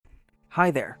Hi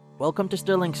there. Welcome to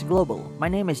Sterling's Global. My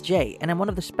name is Jay, and I'm one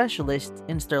of the specialists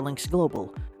in Sterling's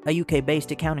Global, a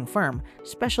UK-based accounting firm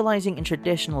specializing in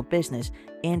traditional business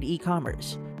and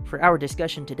e-commerce. For our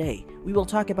discussion today, we will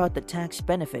talk about the tax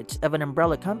benefits of an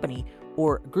umbrella company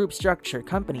or group structure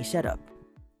company setup.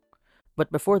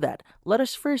 But before that, let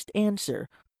us first answer,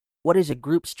 what is a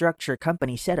group structure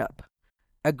company setup?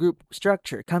 A group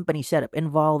structure company setup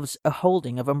involves a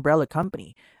holding of umbrella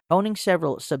company owning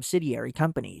several subsidiary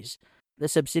companies. The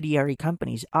subsidiary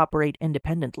companies operate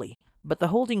independently, but the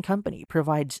holding company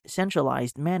provides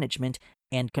centralized management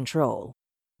and control.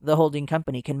 The holding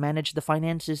company can manage the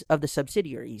finances of the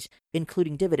subsidiaries,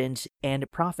 including dividends and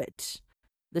profits.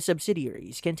 The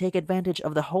subsidiaries can take advantage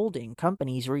of the holding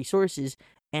company's resources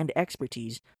and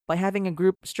expertise by having a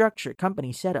group structure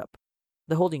company setup.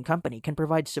 The holding company can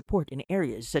provide support in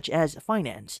areas such as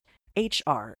finance,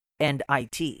 HR, and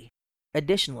IT.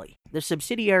 Additionally, the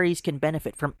subsidiaries can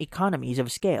benefit from economies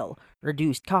of scale,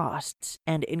 reduced costs,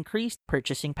 and increased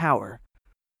purchasing power.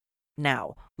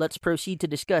 Now, let's proceed to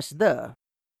discuss the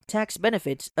tax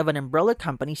benefits of an umbrella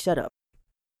company setup.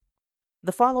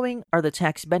 The following are the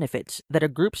tax benefits that a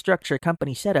group structure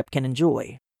company setup can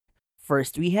enjoy.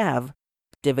 First, we have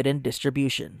dividend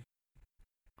distribution.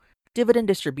 Dividend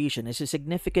distribution is a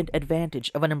significant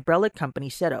advantage of an umbrella company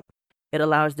setup. It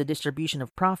allows the distribution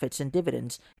of profits and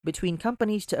dividends between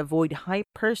companies to avoid high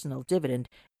personal dividend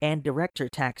and director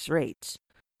tax rates.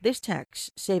 This tax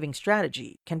saving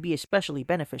strategy can be especially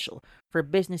beneficial for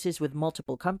businesses with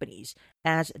multiple companies,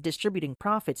 as distributing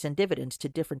profits and dividends to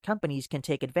different companies can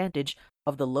take advantage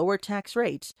of the lower tax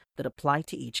rates that apply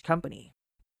to each company.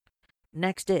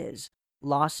 Next is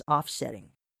loss offsetting.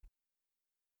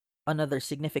 Another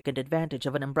significant advantage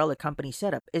of an umbrella company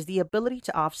setup is the ability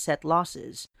to offset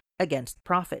losses against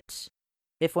profits.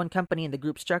 If one company in the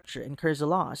group structure incurs a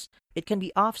loss, it can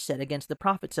be offset against the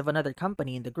profits of another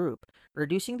company in the group,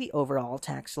 reducing the overall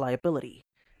tax liability.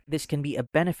 This can be a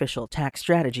beneficial tax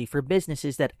strategy for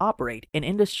businesses that operate in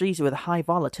industries with high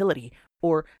volatility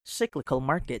or cyclical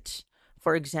markets.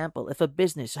 For example, if a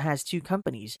business has two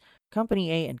companies,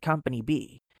 Company A and Company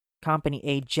B, Company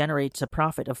A generates a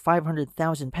profit of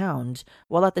 £500,000,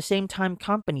 while at the same time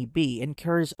Company B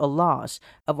incurs a loss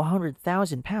of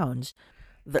 £100,000.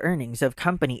 The earnings of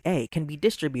Company A can be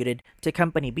distributed to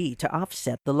Company B to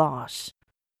offset the loss.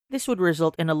 This would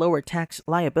result in a lower tax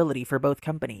liability for both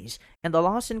companies, and the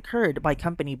loss incurred by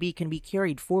Company B can be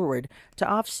carried forward to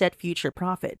offset future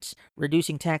profits,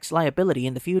 reducing tax liability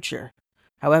in the future.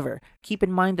 However, keep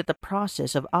in mind that the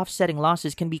process of offsetting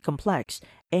losses can be complex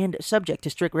and subject to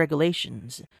strict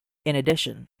regulations. In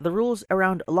addition, the rules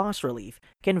around loss relief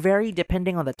can vary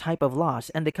depending on the type of loss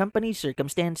and the company's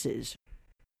circumstances.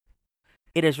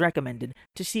 It is recommended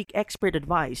to seek expert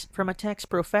advice from a tax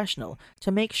professional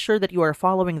to make sure that you are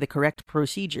following the correct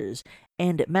procedures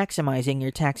and maximizing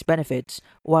your tax benefits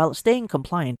while staying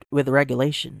compliant with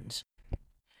regulations.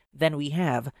 Then we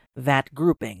have VAT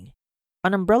grouping.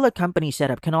 An umbrella company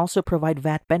setup can also provide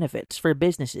VAT benefits for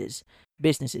businesses.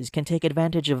 Businesses can take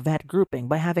advantage of VAT grouping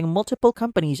by having multiple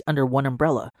companies under one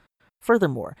umbrella.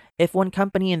 Furthermore, if one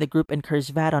company in the group incurs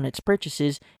VAT on its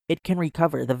purchases, it can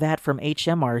recover the VAT from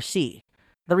HMRC.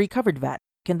 The recovered VAT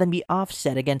can then be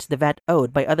offset against the VAT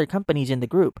owed by other companies in the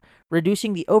group,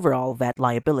 reducing the overall VAT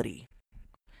liability.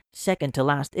 Second to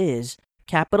last is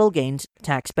capital gains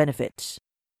tax benefits.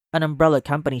 An umbrella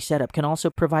company setup can also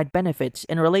provide benefits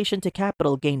in relation to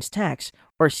capital gains tax,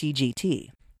 or CGT.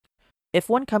 If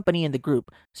one company in the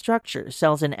group structure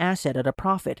sells an asset at a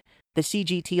profit, the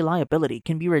CGT liability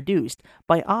can be reduced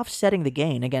by offsetting the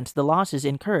gain against the losses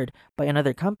incurred by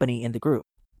another company in the group.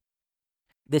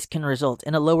 This can result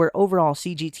in a lower overall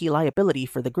CGT liability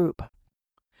for the group.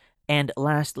 And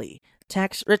lastly,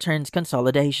 tax returns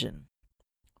consolidation.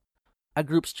 A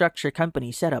group structure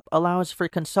company setup allows for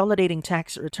consolidating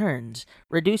tax returns,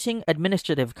 reducing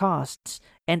administrative costs,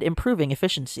 and improving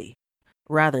efficiency.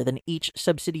 Rather than each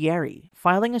subsidiary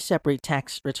filing a separate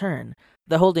tax return,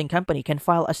 the holding company can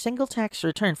file a single tax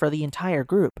return for the entire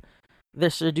group.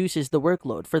 This reduces the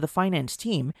workload for the finance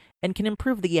team and can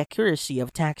improve the accuracy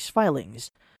of tax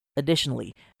filings.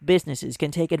 Additionally, businesses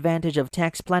can take advantage of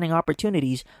tax planning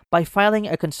opportunities by filing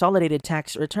a consolidated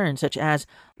tax return, such as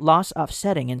loss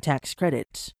offsetting and tax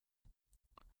credits.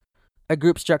 A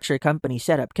group structure company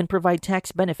setup can provide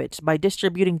tax benefits by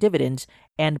distributing dividends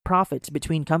and profits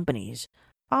between companies,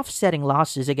 offsetting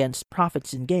losses against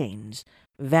profits and gains,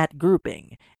 VAT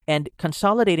grouping, and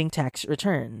consolidating tax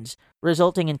returns,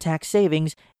 resulting in tax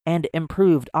savings and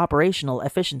improved operational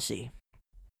efficiency.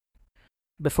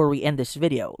 Before we end this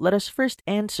video, let us first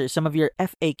answer some of your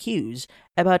FAQs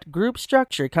about group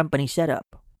structure company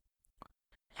setup.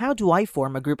 How do I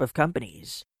form a group of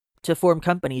companies? To form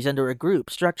companies under a group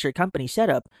structure company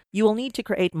setup, you will need to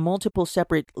create multiple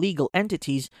separate legal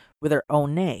entities with their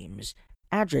own names,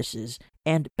 addresses,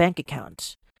 and bank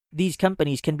accounts. These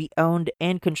companies can be owned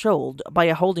and controlled by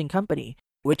a holding company,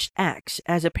 which acts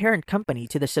as a parent company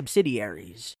to the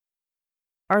subsidiaries.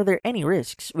 Are there any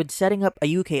risks with setting up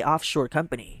a UK offshore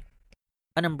company?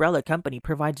 An umbrella company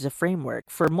provides a framework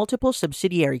for multiple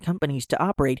subsidiary companies to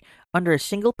operate under a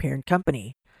single parent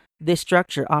company. This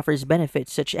structure offers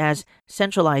benefits such as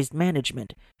centralized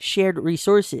management, shared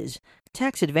resources,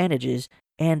 tax advantages,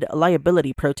 and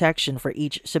liability protection for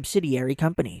each subsidiary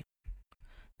company.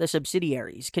 The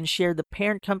subsidiaries can share the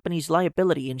parent company's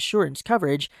liability insurance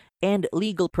coverage and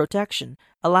legal protection,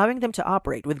 allowing them to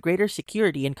operate with greater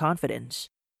security and confidence.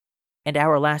 And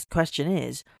our last question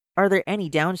is, are there any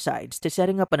downsides to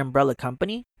setting up an umbrella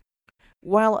company?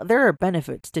 While there are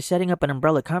benefits to setting up an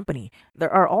umbrella company,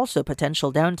 there are also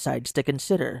potential downsides to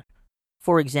consider.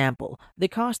 For example, the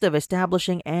cost of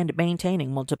establishing and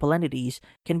maintaining multiple entities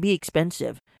can be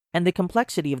expensive, and the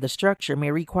complexity of the structure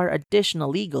may require additional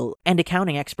legal and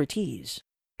accounting expertise.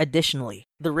 Additionally,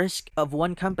 the risk of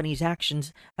one company's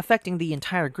actions affecting the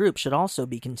entire group should also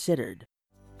be considered.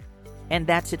 And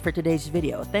that's it for today's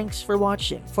video. Thanks for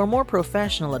watching. For more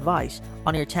professional advice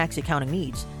on your tax accounting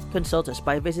needs, consult us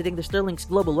by visiting the Sterling's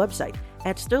Global website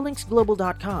at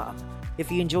sterlingsglobal.com. If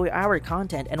you enjoy our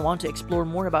content and want to explore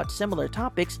more about similar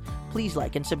topics, please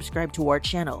like and subscribe to our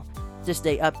channel. To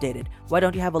stay updated, why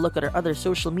don't you have a look at our other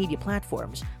social media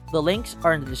platforms? The links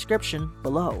are in the description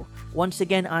below. Once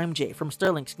again, I'm Jay from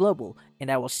Sterling's Global, and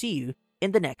I will see you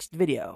in the next video.